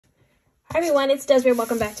Hi everyone, it's Desiree.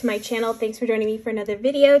 Welcome back to my channel. Thanks for joining me for another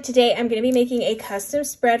video. Today I'm going to be making a custom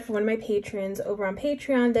spread for one of my patrons over on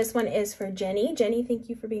Patreon. This one is for Jenny. Jenny, thank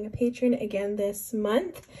you for being a patron again this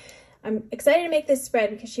month. I'm excited to make this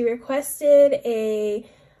spread because she requested a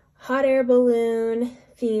hot air balloon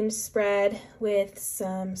themed spread with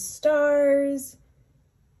some stars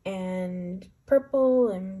and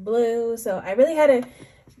purple and blue. So I really had to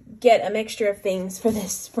get a mixture of things for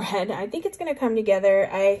this spread. I think it's going to come together.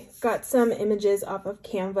 I got some images off of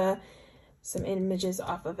Canva, some images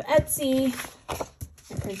off of Etsy.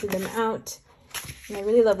 I printed them out, and I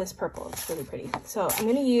really love this purple. It's really pretty. So I'm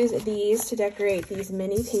going to use these to decorate these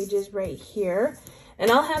mini pages right here,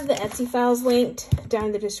 and I'll have the Etsy files linked down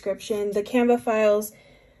in the description. The Canva files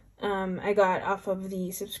I got off of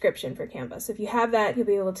the subscription for Canva, so if you have that, you'll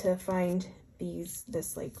be able to find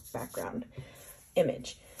this like background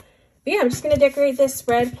image. But yeah, I'm just going to decorate this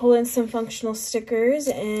spread, pull in some functional stickers,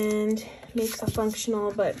 and make a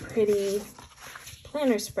functional but pretty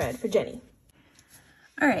planner spread for Jenny.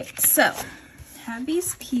 All right, so I have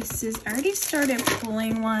these pieces. I already started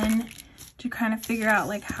pulling one to kind of figure out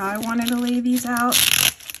like how I wanted to lay these out.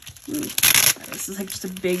 Ooh, this is like just a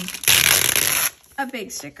big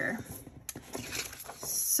sticker.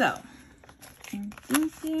 So I'm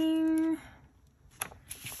thinking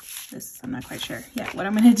I'm not quite sure yet what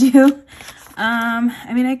I'm gonna do.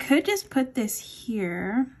 I mean, I could just put this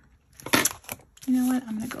here. You know what?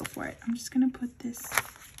 I'm gonna go for it. I'm just gonna put this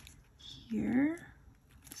here.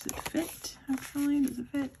 Does it fit? Actually, does it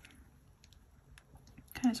fit?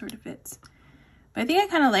 Kind of sort of fits. But I think I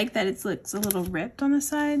kind of like that it looks a little ripped on the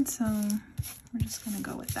side, so we're just gonna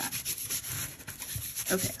go with that.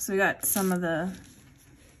 Okay, so we got some of the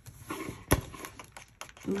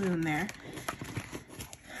balloon there.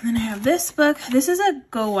 And then I have this book. This is a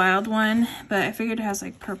Go Wild one, but I figured it has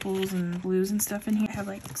like purples and blues and stuff in here. I have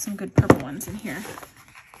like some good purple ones in here. So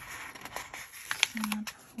I'm gonna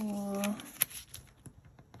pull.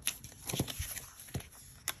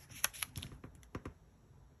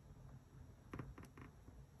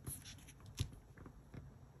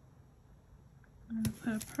 I'm gonna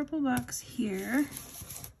put a purple box here.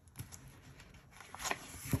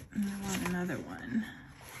 And I want another one.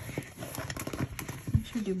 I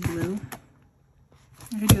should do blue.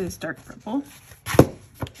 I could do this dark purple,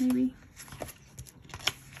 maybe.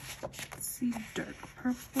 Let's see, dark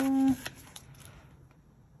purple.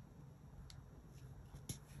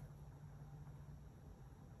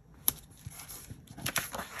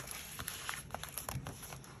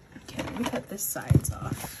 Okay, let me cut the sides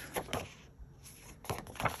off.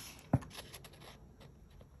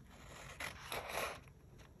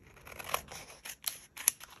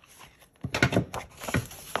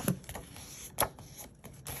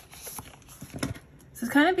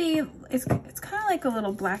 It's kind of like a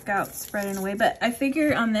little blackout spread in a way, but I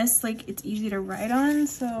figure on this, like, it's easy to write on,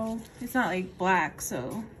 so it's not like black,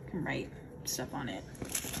 so I can write stuff on it.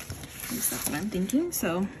 At least that's what I'm thinking,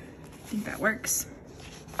 so I think that works.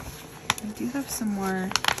 I do have some more,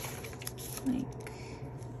 like,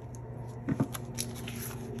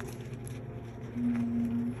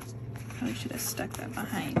 probably should have stuck that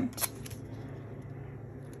behind.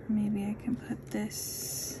 Maybe I can put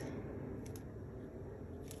this.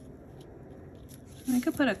 I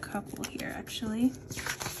could put a couple here, actually.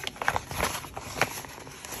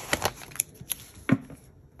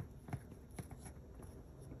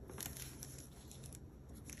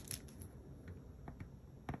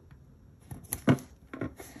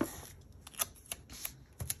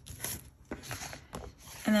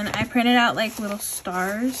 And then I printed out like little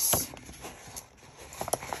stars.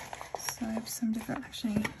 So I have some different,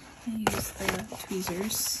 actually, I use the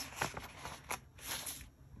tweezers.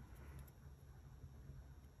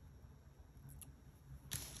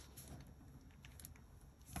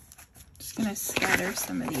 Gonna scatter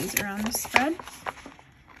some of these around the spread.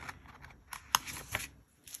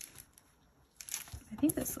 I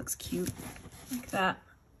think this looks cute, like that.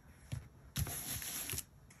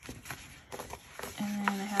 And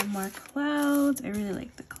then I have more clouds. I really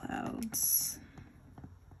like the clouds.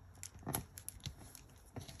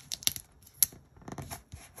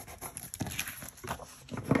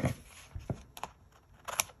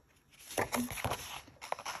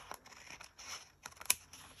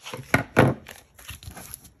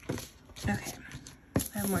 Okay,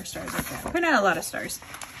 I have more stars like that. I printed out a lot of stars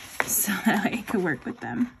so that I could work with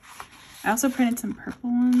them. I also printed some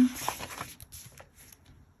purple ones.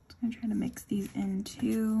 I'm trying to mix these in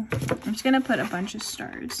too. I'm just gonna put a bunch of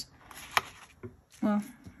stars. Well,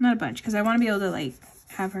 not a bunch, because I want to be able to like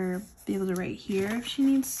have her be able to write here if she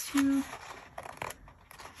needs to.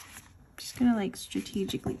 gonna like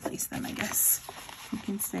strategically place them, I guess you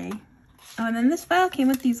can say. Oh, and then this file came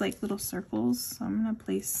with these like little circles, so I'm gonna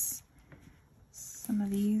place some of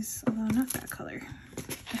these, although not that color.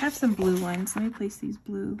 I have some blue ones. Let me place these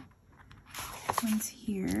blue ones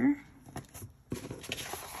here.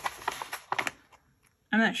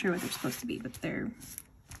 I'm not sure what they're supposed to be, but they're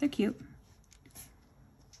cute.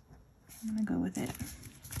 I'm gonna go with it.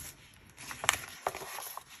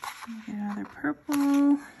 Get another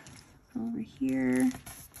purple over here.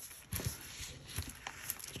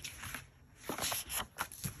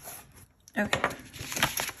 Okay.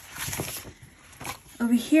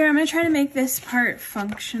 Over here, I'm gonna try to make this part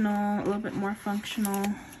functional, a little bit more functional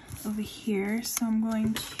over here. So I'm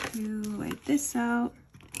going to wipe this out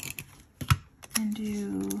and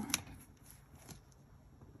do,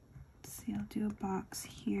 let's see, I'll do a box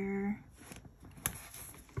here.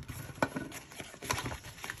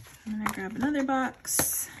 I'm gonna grab another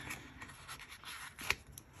box.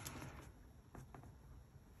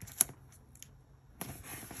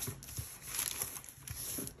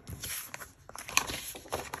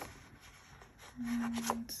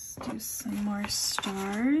 Let's do some more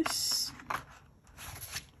stars.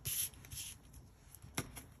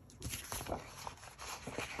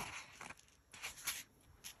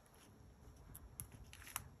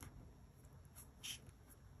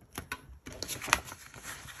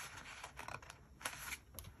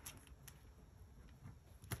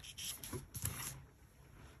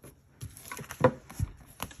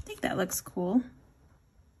 I think that looks cool.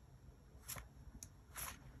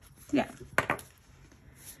 Yeah.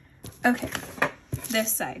 Okay,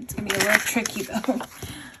 this side. It's gonna be a little tricky though.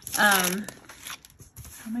 How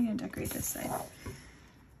am I gonna decorate this side?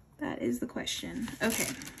 That is the question. Okay.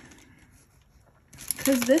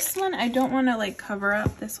 Because this one, I don't want to like cover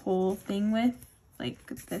up this whole thing with like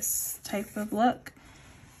this type of look.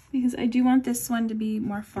 Because I do want this one to be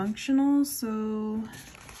more functional. So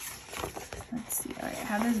let's see. All right, I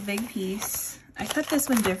have this big piece. I cut this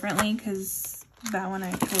one differently because that one I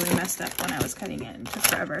totally messed up when I was cutting it and it took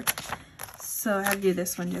forever. So I have to do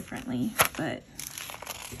this one differently, but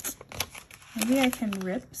maybe I can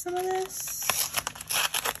rip some of this.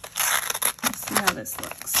 Let's see how this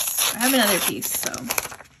looks. I have another piece, so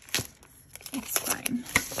it's fine.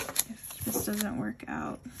 If this doesn't work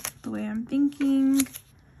out the way I'm thinking,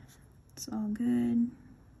 it's all good.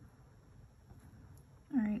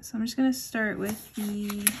 All right, so I'm just gonna start with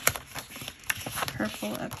the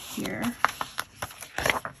purple up here.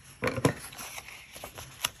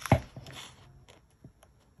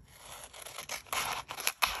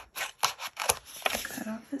 Cut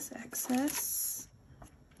off this excess.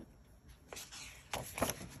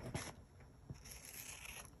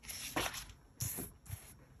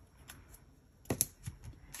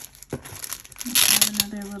 Add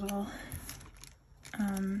another little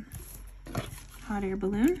hot air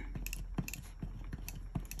balloon.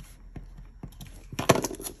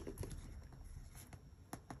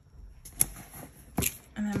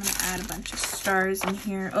 And then I'm gonna add a bunch of stars in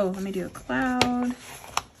here. Oh, let me do a cloud.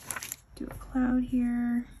 Do a cloud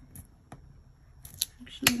here.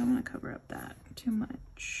 Actually, I don't want to cover up that too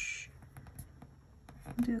much.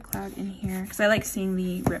 I'll do a cloud in here because I like seeing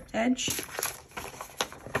the ripped edge.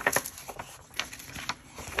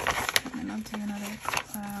 And then I'll do another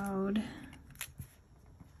cloud.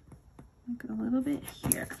 Like a little bit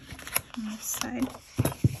here on this side.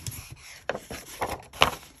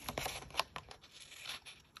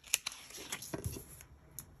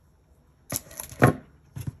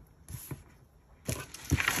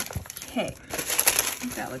 Okay, I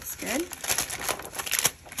think that looks good.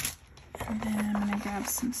 And then I'm gonna grab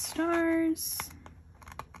some stars.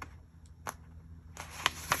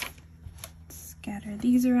 Scatter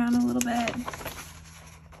these around a little bit.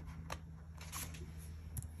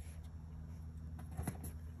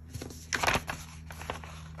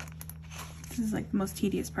 This is like the most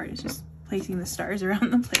tedious part, is just placing the stars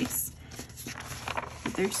around the place.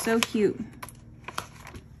 But they're so cute.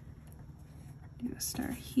 Do a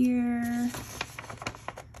star here.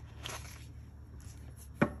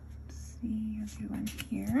 Let's see, I'll do one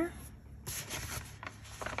here.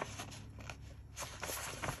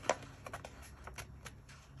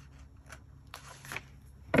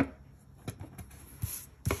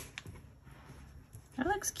 That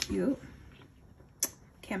looks cute.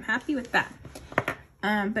 Okay, I'm happy with that.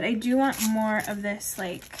 But I do want more of this,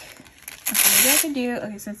 like, okay, maybe I could do,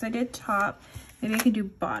 okay, since I did top, maybe I could do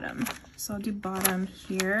bottom. So I'll do bottom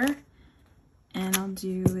here, and I'll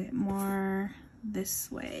do it more this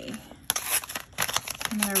way.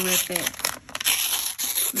 I'm gonna rip it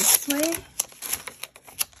this way.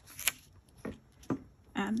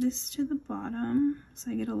 Add add this to the bottom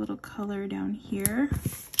so I get a little color down here.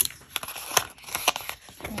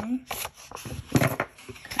 Okay,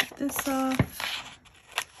 cut this off.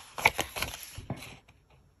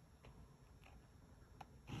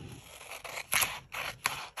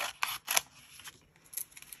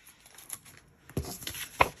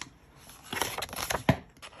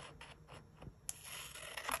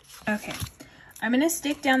 Okay, I'm gonna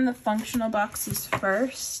stick down the functional boxes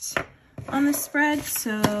first on the spread.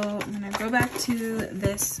 So I'm gonna go back to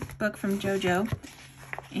this book from Jojo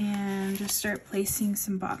and just start placing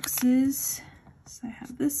some boxes. So I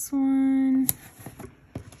have this one.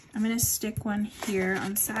 I'm gonna stick one here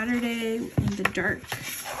on Saturday in the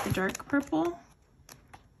dark purple.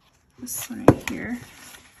 This one right here.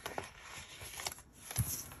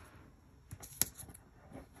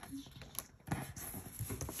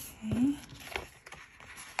 Okay.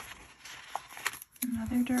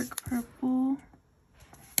 Another dark purple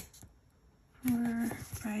for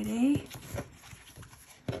Friday.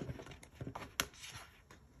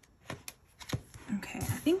 Okay,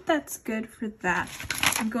 I think that's good for that.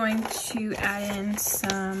 I'm going to add in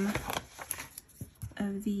some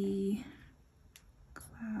of the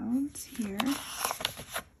clouds here.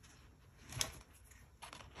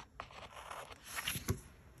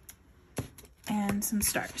 And some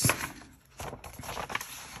stars.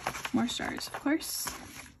 More stars, of course.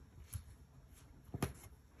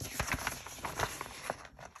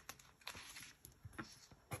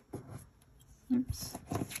 Oops.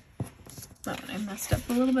 That one I messed up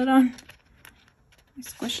a little bit on. I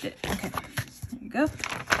squished it. Okay, there you go.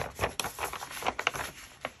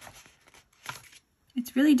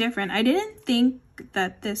 It's really different. I didn't think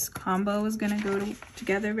that this combo was gonna go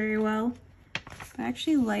together very well. I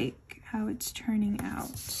actually like how it's turning out.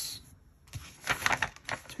 It's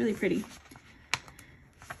really pretty.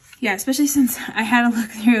 Yeah, especially since I had to look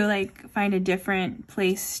through, like, find a different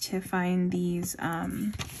place to find these,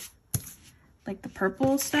 like the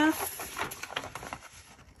purple stuff.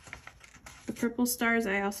 The purple stars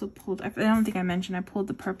I also pulled, I don't think I mentioned, I pulled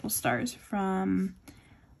the purple stars from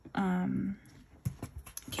Canva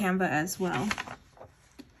as well.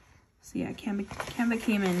 So yeah, Canva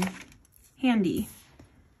came in handy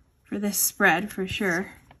for this spread for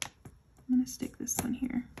sure. I'm gonna stick this one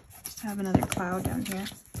here, just to have another cloud down here.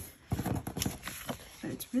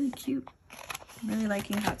 But it's really cute. I'm really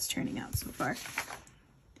liking how it's turning out so far.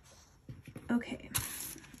 Okay.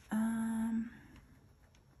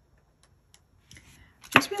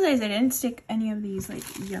 Just realized I didn't stick any of these like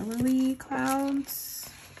yellowy clouds.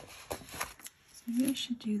 So maybe I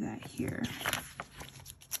should do that here.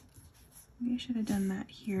 Maybe I should have done that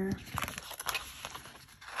here.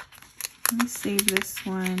 Let me save this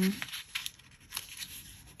one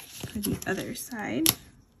for the other side.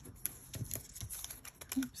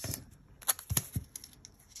 Oops.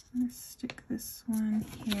 I'm gonna stick this one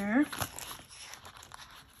here.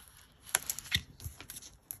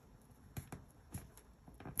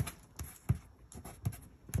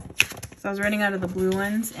 So I was running out of the blue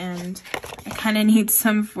ones, and I kind of need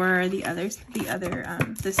some for the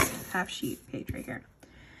this half sheet page right here.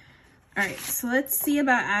 All right, so let's see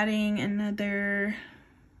about adding another.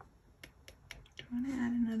 Do I want to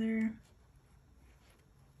add another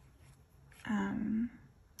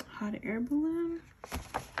hot air balloon?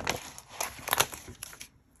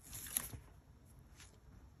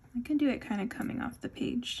 I can do it kind of coming off the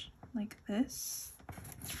page like this.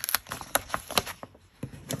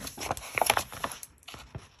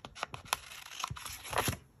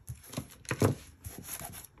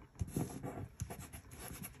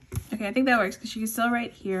 Okay, I think that works because you can still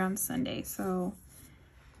write here on Sunday. So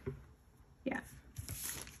yeah,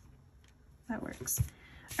 that works. All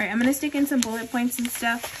right, I'm gonna stick in some bullet points and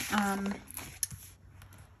stuff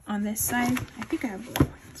on this side. I think I have bullet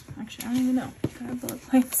points. Actually, I don't even know if I have bullet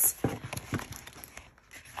points.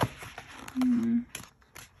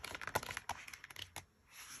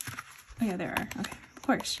 Oh yeah, there are. Okay, of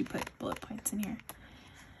course you put bullet points in here.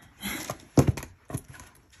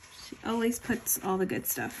 Always puts all the good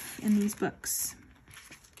stuff in these books.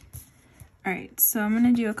 All right, so I'm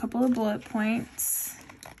gonna do a couple of bullet points.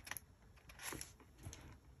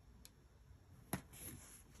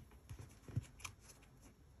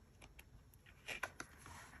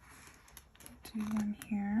 Do one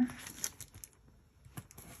here.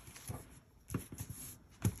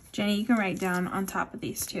 Jenny, you can write down on top of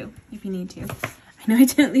these too, if you need to. I know I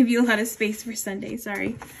didn't leave you a lot of space for Sunday,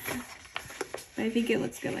 sorry. But I think it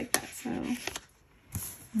looks good like that, so I'm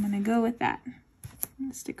gonna go with that. I'm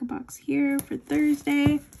gonna stick a box here for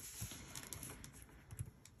Thursday.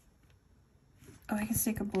 Oh, I can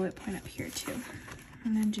stick a bullet point up here too.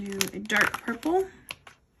 I'm gonna do a dark purple.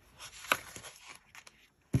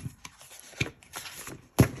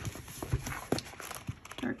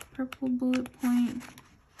 Dark purple bullet point.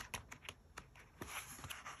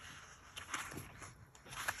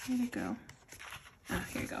 Where'd it go? Oh,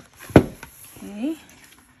 here we go. Okay.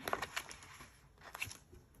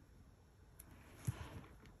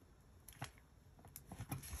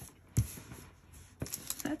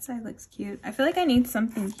 That side looks cute. I feel like I need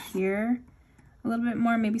something here a little bit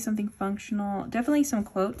more, maybe something functional. Definitely some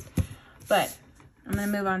quotes, but I'm gonna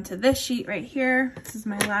move on to this sheet right here. This is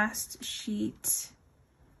my last sheet.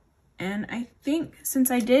 And I think since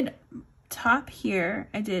I did top here,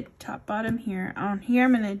 I did top, bottom here. On here,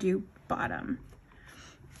 I'm gonna do bottom.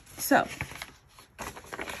 So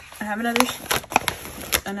I have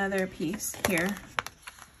another piece here.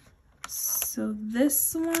 So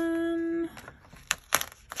this one,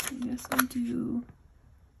 I guess I'll do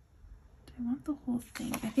I want the whole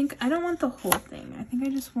thing? I don't want the whole thing. I think I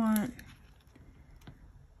just want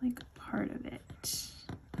like part of it.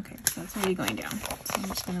 Okay, so that's already going down. So I'm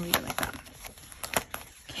just gonna leave it like that.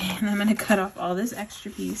 Okay, and I'm gonna cut off all this extra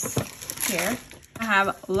piece here. I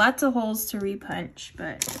have lots of holes to repunch,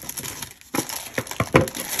 but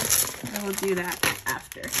yeah, I will do that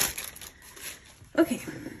after. Okay,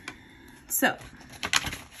 so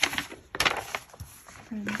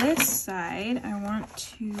for this side, I want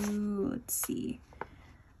to, let's see,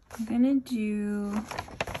 I'm gonna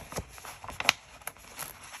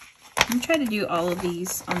try to do all of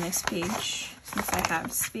these on this page since I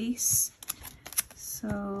have space.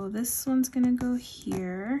 So this one's gonna go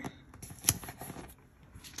here.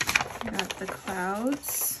 I got the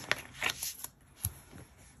clouds.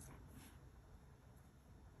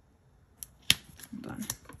 Hold on.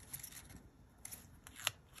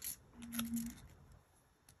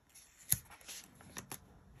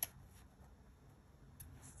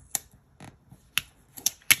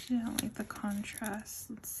 I don't like the contrast.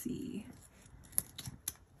 Let's see.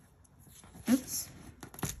 Oops.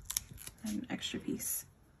 An extra piece.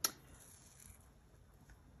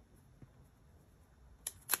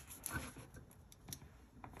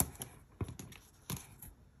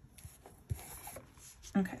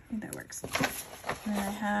 Okay, I think that works. And then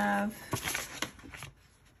I have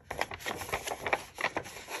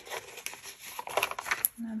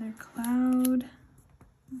another cloud.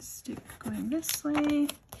 Stick going this way.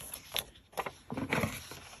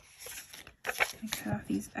 Cut off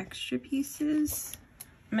these extra pieces.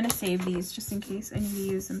 I'm gonna save these just in case I need to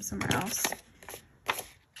use them somewhere else.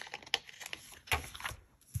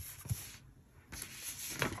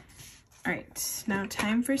 All right, now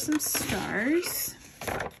time for some stars.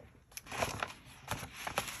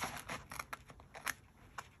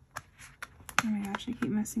 Oh my gosh, I keep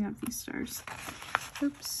messing up these stars.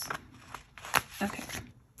 Oops. Okay.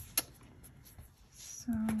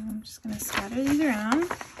 So I'm just gonna scatter these around.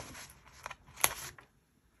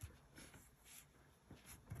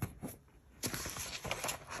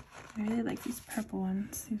 I really like these purple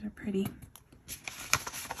ones. These are pretty.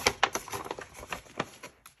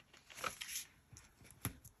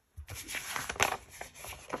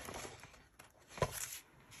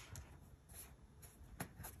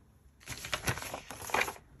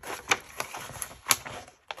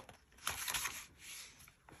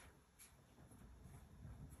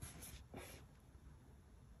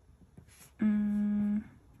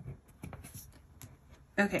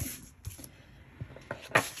 Okay.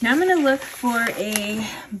 Now I'm going to look for a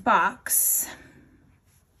box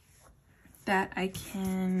that I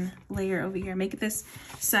can layer over here, make this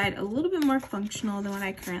side a little bit more functional than what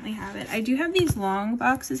I currently have it. I do have these long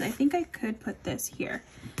boxes. I think I could put this here.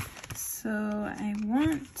 So I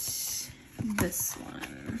want this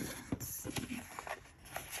one. Let's see.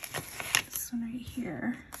 This one right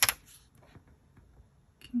here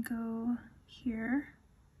can go here.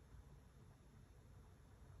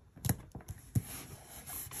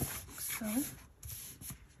 So,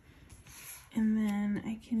 and then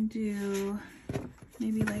I can do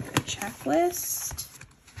maybe like a checklist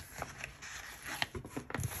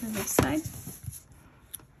for this side.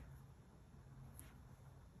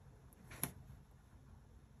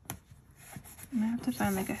 I'm gonna have to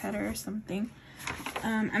find like a header or something.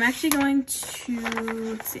 I'm actually going to,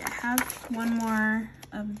 let's see, I have one more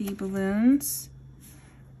of the balloons.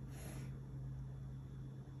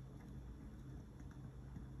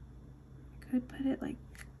 Could put it like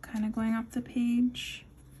kind of going off the page.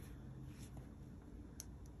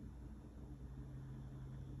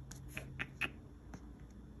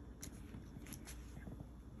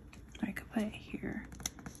 I could put it here.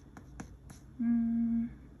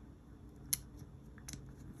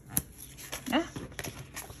 Yeah.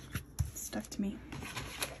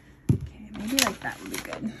 That would be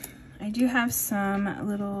good. I do have some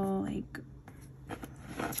little like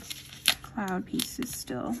cloud pieces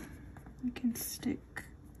still. I can stick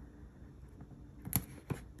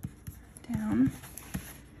down.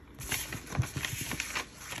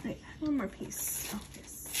 Wait, one more piece. Oh,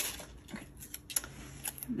 this. Okay.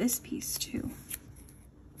 This piece too.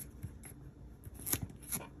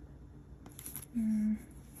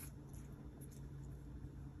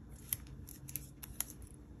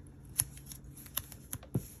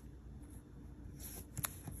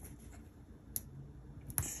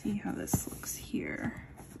 Let's see how this looks here.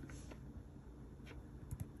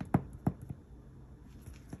 I'm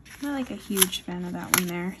not like a huge fan of that one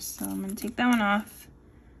there, so I'm gonna take that one off.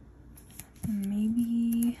 And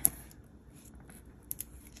maybe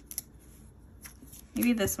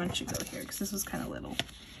this one should go here because this was kind of little.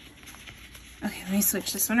 Okay, let me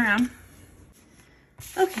switch this one around.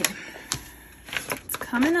 Okay, it's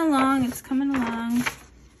coming along, it's coming along.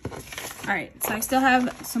 All right, so I still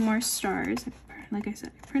have some more stars. Like I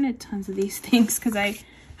said, I printed tons of these things because I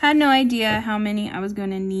had no idea how many I was going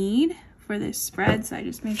to need for this spread, so I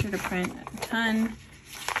just made sure to print a ton.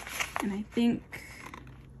 And I think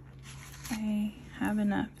I have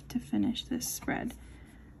enough to finish this spread.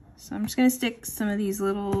 So I'm just going to stick some of these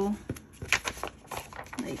little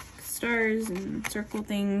like stars and circle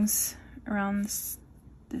things around this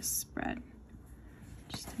spread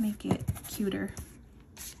just to make it cuter.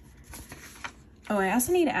 Oh, I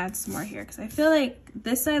also need to add some more here because I feel like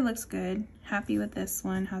this side looks good. Happy with this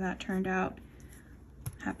one, how that turned out.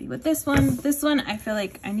 Happy with this one. This one, I feel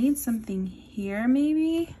like I need something here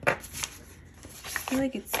maybe. I feel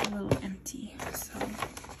like it's a little empty, so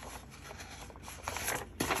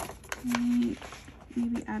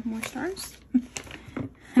maybe add more stars. I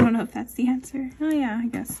don't know if that's the answer. Oh yeah, I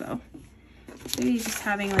guess so. Maybe just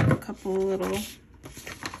having like a couple little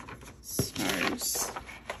stars.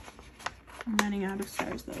 I'm running out of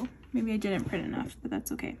stars though. Maybe I didn't print enough, but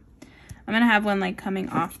that's okay. I'm gonna have one like coming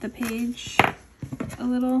off the page a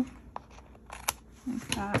little, like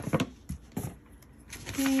that.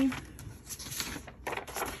 Okay.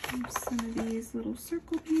 There's some of these little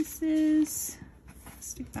circle pieces.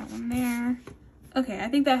 Stick that one there. Okay, I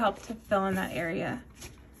think that helped to fill in that area.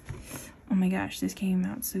 Oh my gosh, this came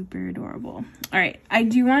out super adorable. All right, I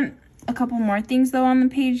do want a couple more things though on the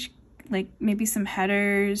page, like maybe some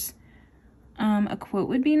headers. A quote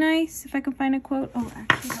would be nice if I could find a quote. Oh, I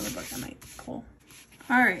actually have a book I might pull.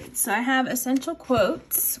 All right, so I have essential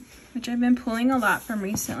quotes, which I've been pulling a lot from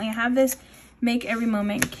recently. I have this make every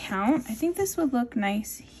moment count. I think this would look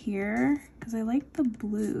nice here because I like the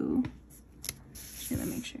blue. Actually, let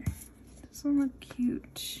me make sure. This one look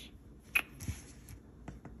cute.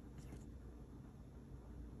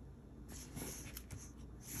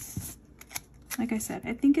 Like I said,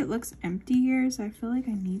 I think it looks empty here, so I feel like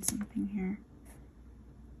I need something here.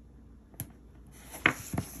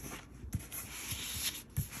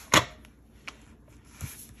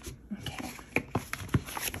 Okay,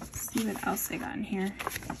 let's see what else I got in here.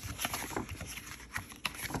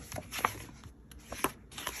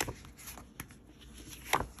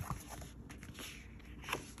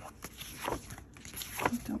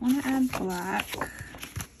 I don't want to add black.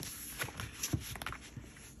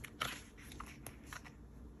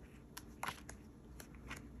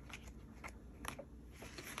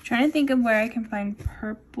 Trying to think of where I can find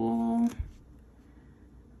purple.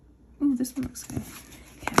 Ooh, this one looks good.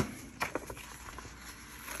 Okay.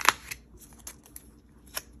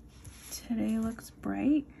 Today looks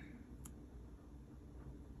bright.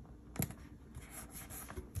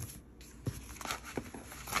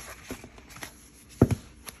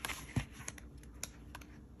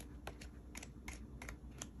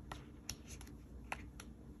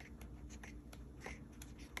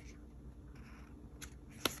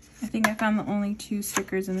 I think I found the only 2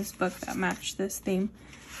 stickers in this book that match this theme,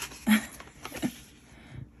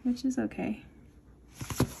 which is okay.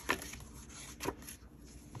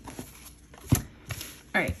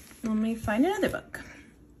 All right, let me find another book.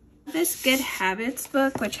 This Good Habits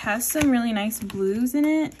book, which has some really nice blues in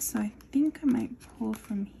it, so I think I might pull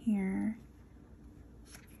from here.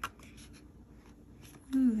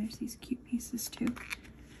 Ooh, there's these cute pieces too.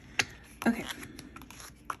 Okay,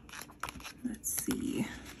 let's see.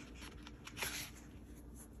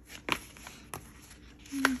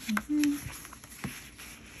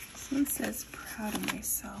 This one says proud of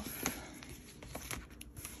myself.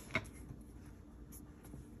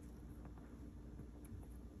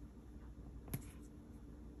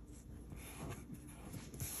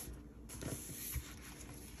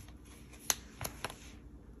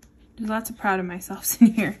 There's lots of proud of myself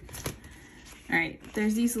in here. All right,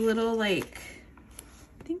 there's these little like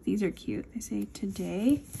think these are cute. They say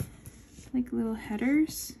today, like little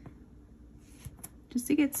headers, just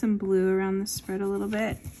to get some blue around the spread a little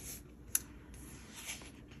bit.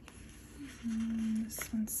 This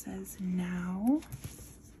one says now.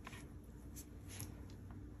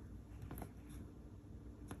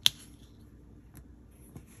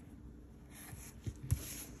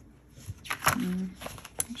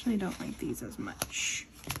 Actually, I don't like these as much.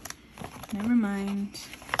 Never mind.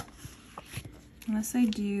 Unless I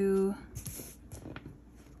do,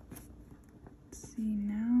 let's see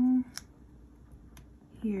now,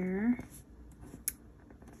 here.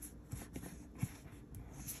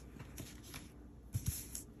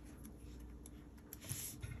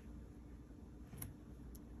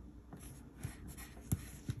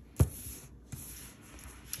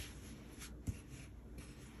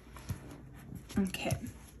 Okay.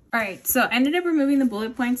 All right, so I ended up removing the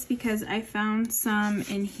bullet points because I found some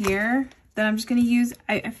in here that I'm just gonna use.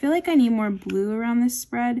 I feel like I need more blue around this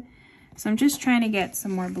spread, so I'm just trying to get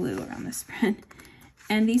some more blue around this spread.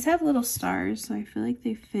 And these have little stars, so I feel like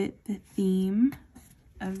they fit the theme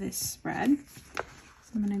of this spread. So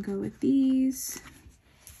I'm gonna go with these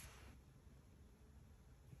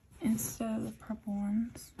instead of the purple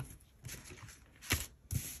ones.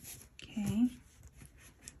 Okay.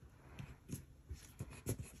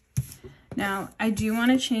 Now, I do want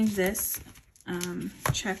to change this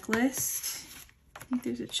checklist. I think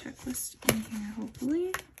there's a checklist in here,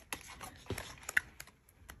 hopefully.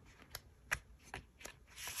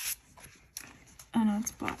 Oh no,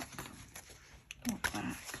 it's black. Oh,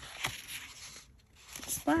 black.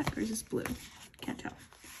 It's black or is this blue? Can't tell.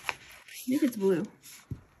 I think it's blue.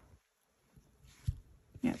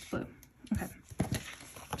 Yeah, it's blue. Okay.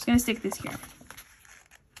 I'm just going to stick this here.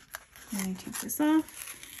 I'm going to take this off.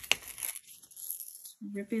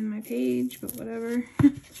 Ripping my page, but whatever.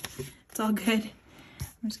 It's all good.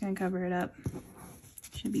 I'm just gonna cover it up.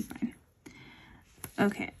 Should be fine.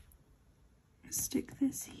 Okay. Stick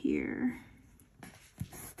this here.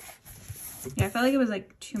 Yeah, I felt like it was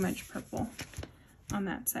like too much purple on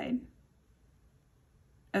that side.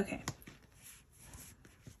 Okay.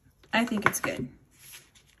 I think it's good.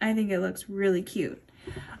 I think it looks really cute.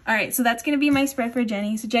 All right, so that's gonna be my spread for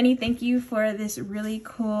Jenny. So Jenny, thank you for this really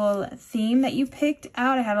cool theme that you picked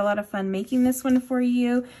out. I had a lot of fun making this one for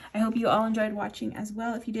you. I hope you all enjoyed watching as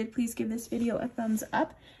well. If you did, please give this video a thumbs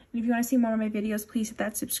up. And if you wanna see more of my videos, please hit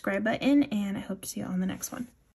that subscribe button, and I hope to see you all in the next one.